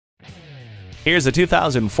Here's a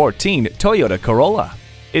 2014 Toyota Corolla.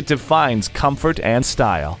 It defines comfort and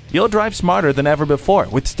style. You'll drive smarter than ever before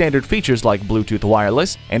with standard features like Bluetooth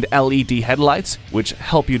wireless and LED headlights, which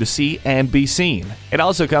help you to see and be seen. It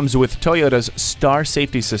also comes with Toyota's Star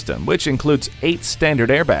safety system, which includes 8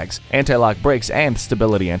 standard airbags, anti-lock brakes, and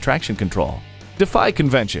stability and traction control. Defy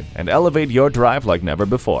convention and elevate your drive like never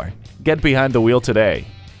before. Get behind the wheel today.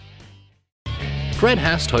 Fred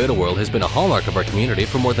Haas Toyota World has been a hallmark of our community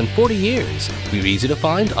for more than 40 years. We're easy to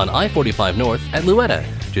find on I-45 North at Luetta,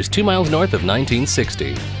 just 2 miles north of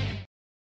 1960.